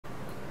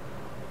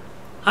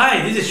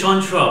Hi, this is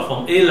Sean Chua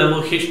from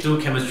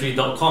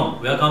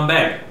A-level-H2chemistry.com. Welcome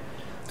back.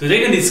 Today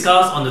we're going to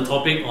discuss on the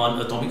topic on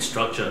atomic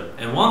structure.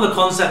 And one of the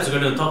concepts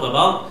we're going to talk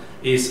about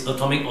is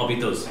atomic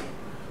orbitals,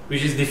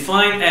 which is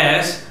defined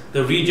as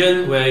the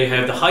region where you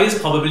have the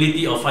highest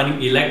probability of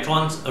finding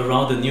electrons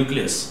around the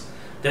nucleus.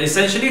 There are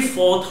essentially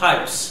four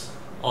types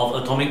of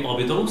atomic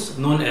orbitals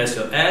known as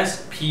your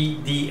S, P,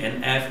 D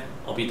and F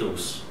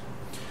orbitals.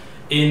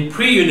 In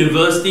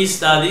pre-university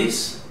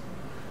studies,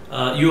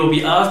 you will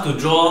be asked to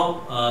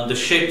draw the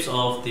shapes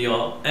of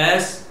your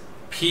S,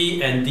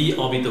 P and D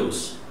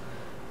orbitals.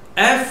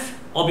 F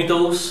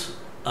orbitals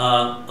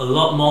are a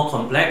lot more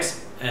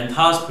complex and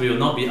thus will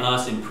not be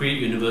asked in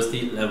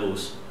pre-university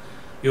levels.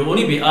 You'll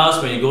only be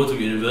asked when you go to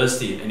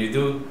university and you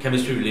do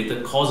chemistry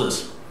related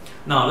courses.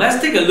 Now let's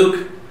take a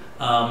look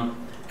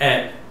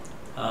at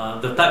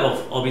the type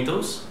of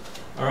orbitals,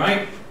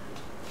 alright,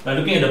 by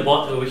looking at the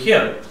board over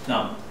here.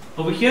 Now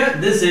over here,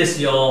 this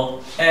is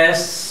your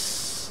S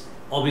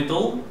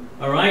orbital,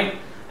 alright.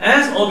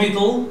 S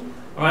orbital,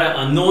 alright,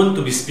 are known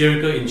to be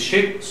spherical in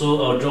shape,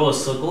 so I'll draw a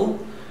circle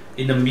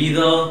in the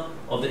middle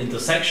of the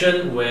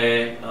intersection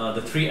where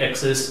the three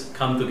axes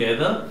come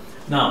together.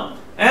 Now,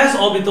 S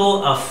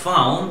orbital are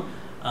found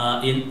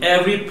in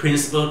every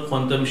principal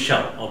quantum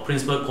shell or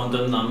principal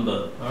quantum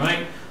number,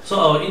 alright. So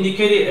I'll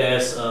indicate it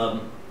as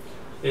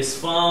it's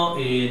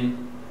found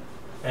in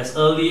as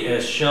early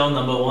as shell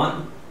number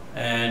 1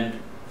 and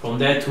from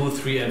there 2,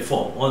 3 and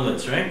 4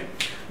 onwards, right?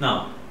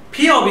 Now,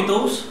 P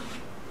orbitals,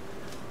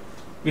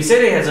 we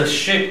said it has a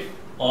shape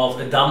of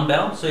a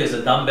dumbbell, so it's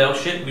a dumbbell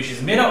shape which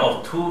is made up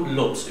of two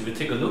lobes, if you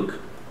take a look.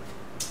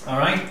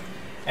 Alright,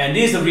 and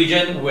this is the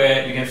region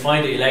where you can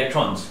find the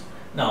electrons.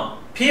 Now,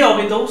 P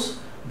orbitals,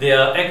 there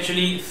are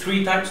actually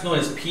three types known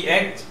as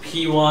Px,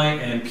 Py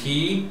and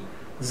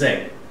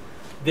Pz.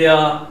 They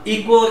are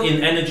equal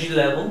in energy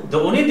level. The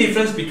only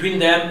difference between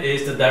them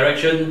is the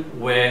direction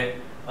where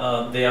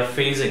they are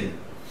facing.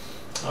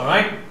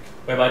 Alright,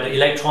 whereby the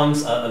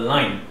electrons are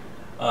aligned.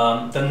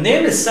 The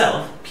name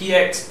itself,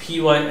 Px, Py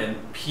and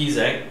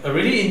Pz,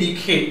 already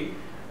indicate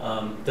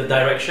the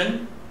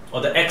direction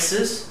or the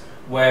axis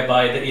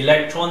whereby the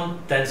electron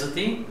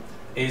density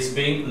is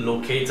being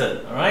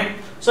located. Alright,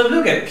 so if you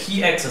look at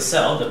Px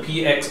itself, the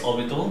Px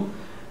orbital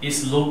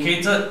is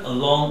located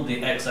along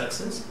the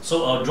x-axis.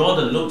 So I'll draw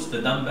the lobes,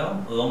 the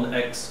dumbbell, along the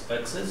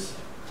x-axis.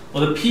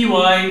 For the Py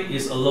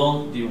is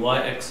along the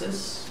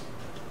y-axis.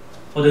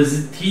 For the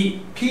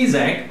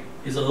Pz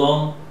is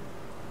along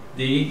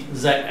the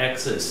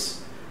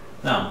z-axis.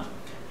 Now,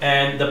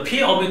 and the P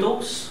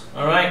orbitals,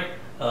 alright,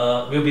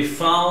 will be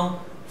found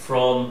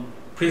from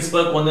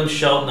principal quantum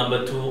shell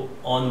number 2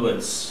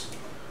 onwards.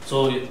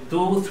 So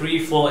 2, 3,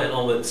 4 and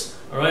onwards.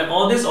 Alright,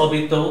 all these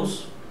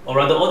orbitals, or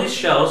rather all these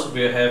shells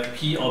will have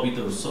P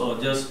orbitals. So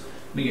I'll just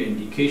make an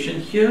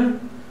indication here.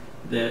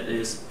 That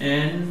is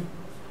n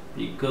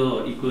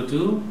equal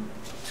to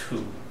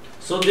 2.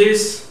 So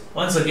this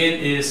once again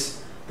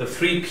is the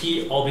 3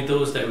 P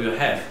orbitals that we'll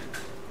have.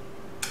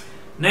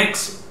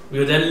 Next,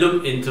 we'll then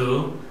look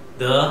into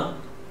the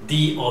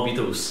D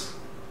orbitals.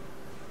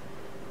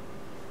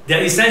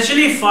 There are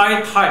essentially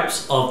 5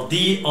 types of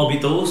D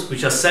orbitals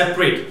which are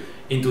separate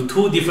into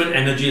 2 different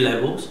energy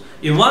levels.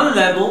 In one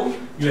level,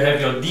 you have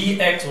your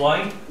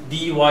dxy,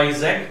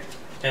 dyz,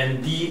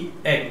 and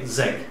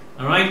dxz.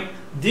 Alright?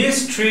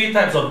 These 3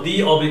 types of D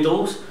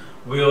orbitals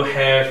will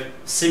have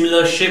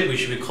similar shape,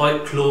 which we call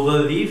it clover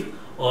leaf,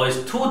 or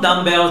it's 2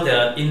 dumbbells that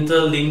are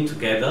interlinked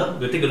together.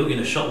 We'll take a look in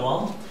a short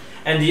while.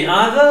 And the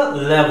other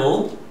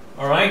level,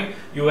 alright,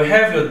 you will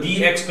have your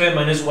dx square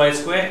minus y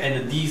square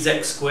and the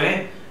dz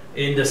square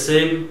in the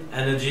same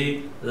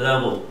energy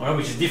level, alright,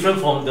 which is different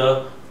from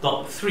the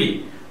top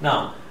 3.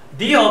 Now,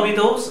 D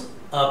orbitals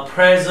are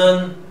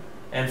present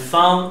and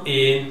found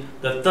in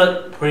the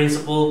 3rd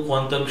principal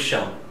quantum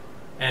shell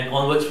and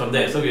onwards from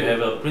there. So you have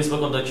a principal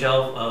quantum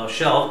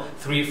shell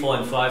 3, 4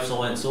 and 5, so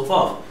on and so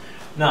forth.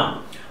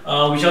 Now,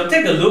 we shall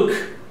take a look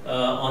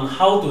on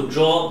how to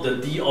draw the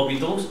D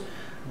orbitals.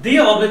 D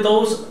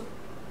orbitals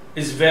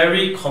is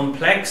very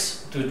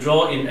complex to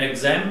draw in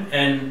exam,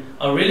 and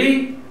I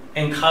really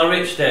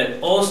encourage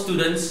that all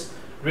students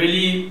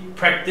really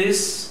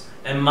practice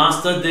and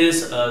master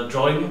this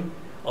drawing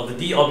of the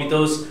D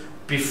orbitals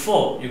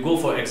before you go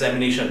for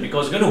examination,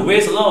 because you're going to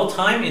waste a lot of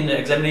time in the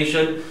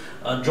examination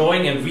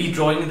drawing and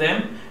redrawing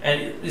them,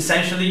 and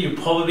essentially you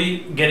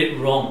probably get it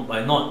wrong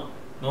by not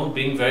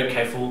being very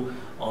careful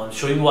on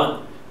showing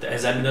what the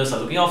examiners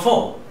are looking out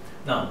for.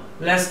 Now,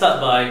 let's start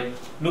by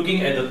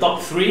looking at the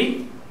top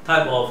 3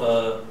 type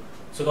of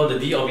so-called the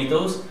D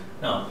orbitals.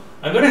 Now,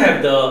 I'm going to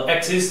have the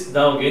axis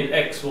down again,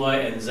 x, y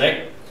and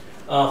z.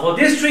 For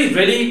these 3, it's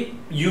really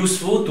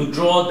useful to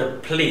draw the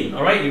plane.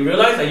 Alright, you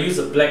realize I use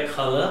a black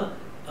color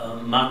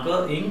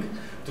marker ink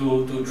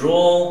to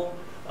draw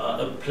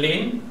a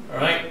plane.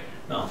 Alright,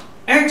 now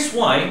x,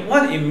 y,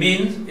 what it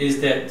means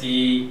is that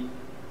the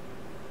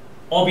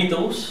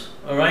orbitals,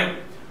 alright,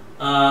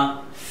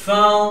 are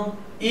found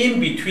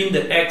in between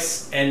the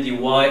x and the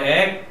y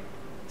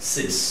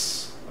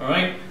axis.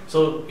 Alright,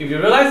 so if you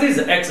realize this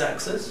is the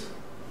x-axis,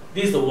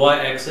 This is the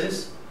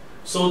y-axis.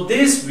 So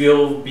this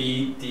will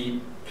be the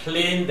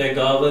plane that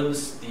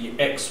governs the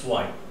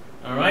xy.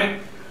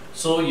 Alright?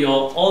 So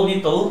your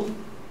orbital,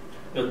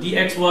 your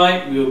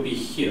dxy will be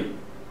here.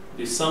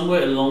 It's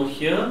somewhere along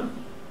here.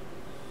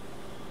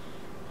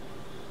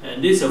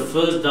 And this is your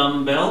first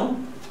dumbbell.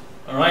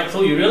 Alright,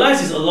 so you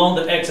realize it's along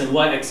the x and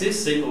y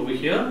axis, same over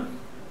here.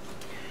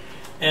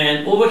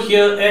 And over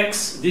here,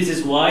 x, this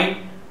is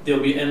y. There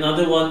will be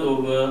another one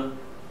over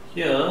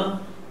here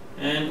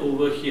and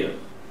over here.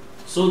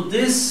 So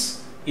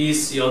this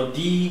is your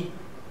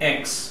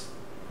dxy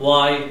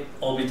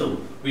orbital,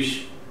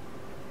 which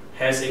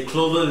has a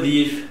clover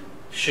leaf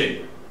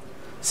shape.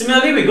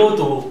 Similarly, we go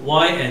to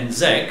y and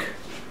z.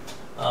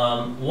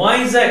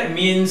 YZ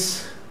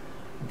means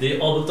the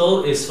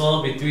orbital is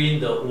found between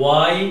the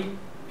y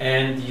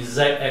and the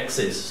z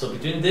axis. So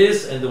between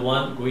this and the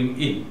one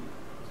going in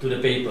to the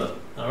paper.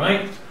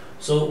 Alright?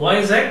 So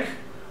YZ,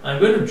 I'm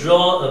going to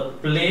draw a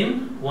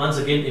plane once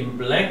again in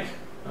black.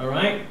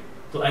 Alright?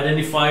 To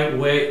identify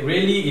where it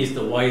really is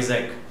the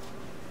YZ.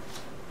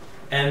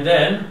 And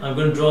then I'm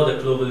going to draw the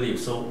clover leaf.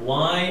 So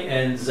y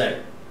and z.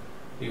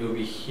 It will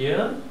be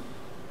here.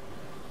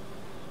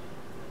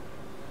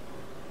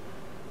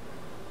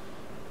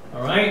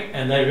 Alright,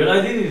 and I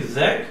realize this is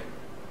Z.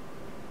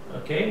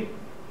 Okay,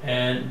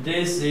 and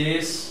this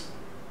is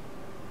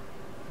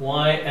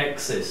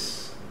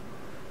y-axis.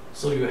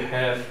 So you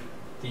have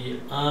the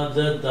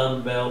other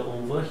dumbbell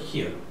over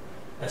here,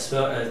 as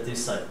well as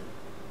this side.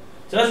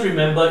 Just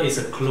remember it's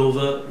a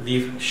clover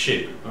leaf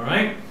shape.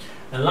 Alright,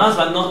 and last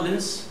but not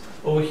least,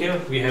 over here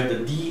we have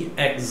the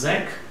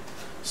dxz.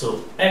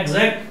 So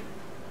xz,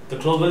 the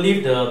clover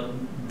leaf, the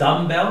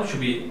dumbbell should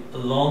be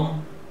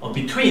along or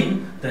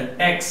between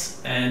the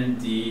x and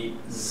the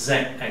z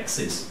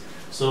axis.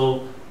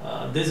 So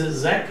this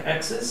is z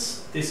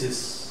axis, this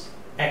is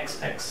x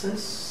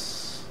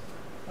axis.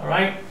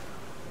 Alright,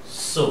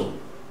 so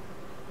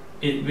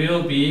it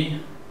will be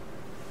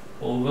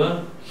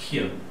over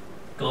here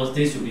because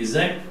this will be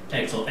z,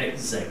 x or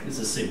xz, it's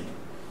the same.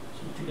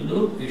 So take a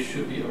look, it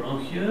should be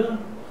around here,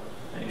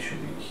 and it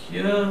should be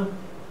here,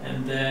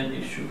 and then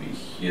it should be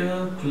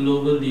here,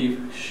 clover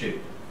leaf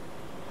shape.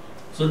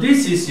 So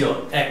this is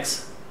your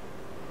x,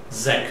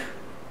 z,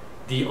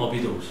 D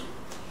orbitals.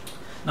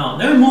 Now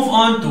let me move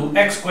on to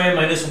x squared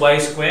minus y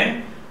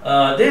squared.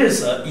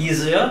 This is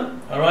easier,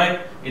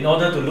 alright, in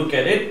order to look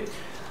at it.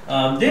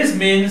 This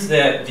means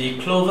that the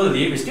clover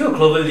leaf is still a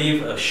clover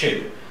leaf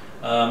shape.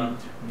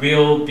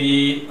 Will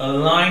be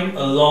aligned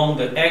along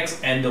the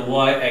x and the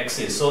y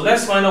axis. So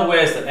let's find out where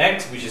is the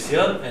x, which is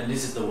here, and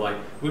this is the y.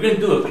 We're going to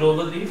do a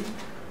clover leaf.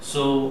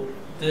 So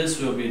this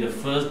will be the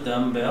first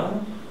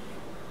dumbbell,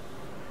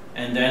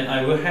 and then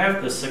I will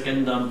have the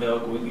second dumbbell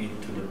going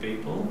into the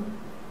paper.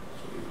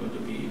 So it's going to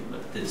be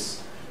like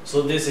this.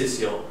 So this is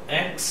your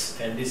x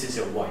and this is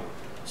your y.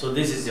 So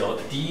this is your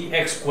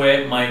dx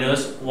squared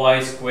minus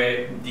y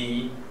squared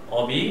d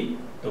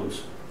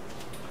orbitals.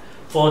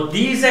 For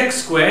dz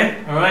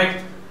squared,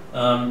 alright,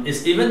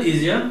 it's even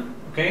easier,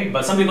 okay,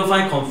 but some people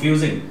find it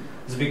confusing.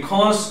 It's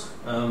because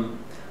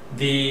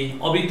the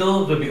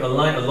orbital will be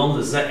aligned along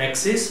the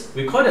z-axis.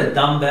 We call it a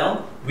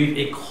dumbbell with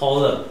a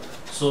collar.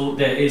 So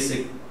there is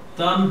a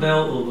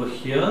dumbbell over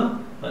here,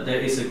 but there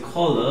is a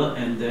collar,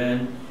 and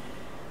then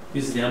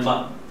this is the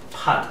upper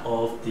part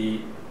of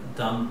the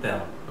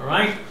dumbbell.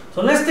 Alright,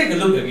 so let's take a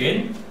look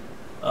again.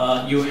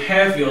 You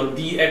have your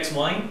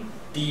dxy,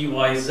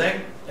 dyz,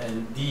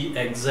 and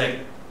dxz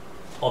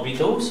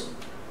orbitals,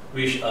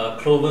 which are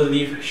clover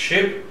leaf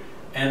shape,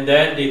 and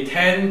then they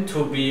tend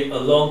to be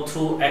along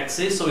two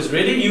axes. So it's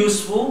really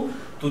useful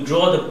to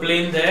draw the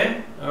plane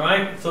there,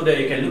 alright, so that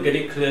you can look at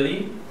it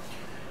clearly.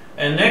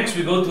 And next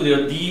we go to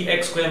the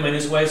dx squared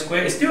minus y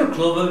squared. It's still a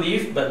clover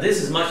leaf, but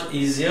this is much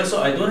easier,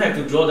 so I don't have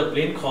to draw the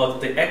plane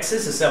because the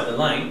axis itself, the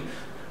line,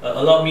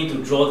 allow me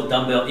to draw the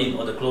dumbbell in,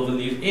 or the clover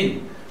leaf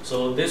in.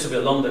 So this will be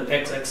along the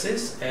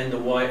x-axis and the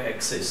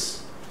y-axis.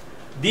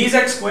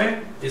 Dz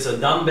squared is a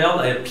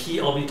dumbbell, a p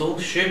orbital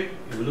shape,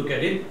 if you look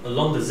at it,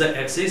 along the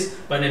z-axis,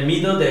 but in the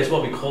middle there is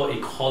what we call a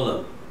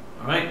collar.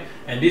 Alright?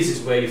 And this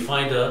is where you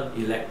find the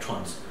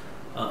electrons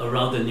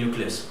around the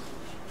nucleus.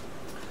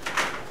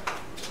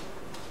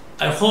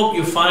 I hope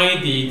you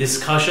find the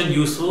discussion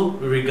useful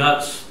with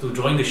regards to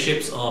drawing the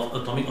shapes of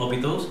atomic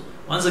orbitals.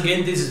 Once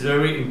again, this is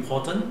very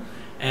important,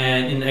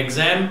 and in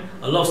exam,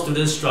 a lot of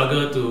students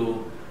struggle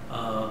to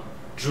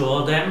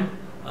draw them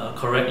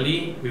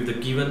correctly with the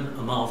given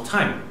amount of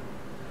time.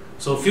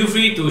 So feel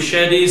free to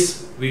share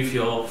this with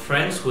your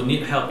friends who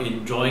need help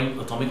in drawing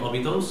atomic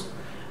orbitals,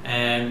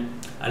 and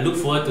I look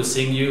forward to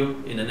seeing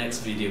you in the next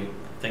video.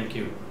 Thank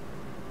you.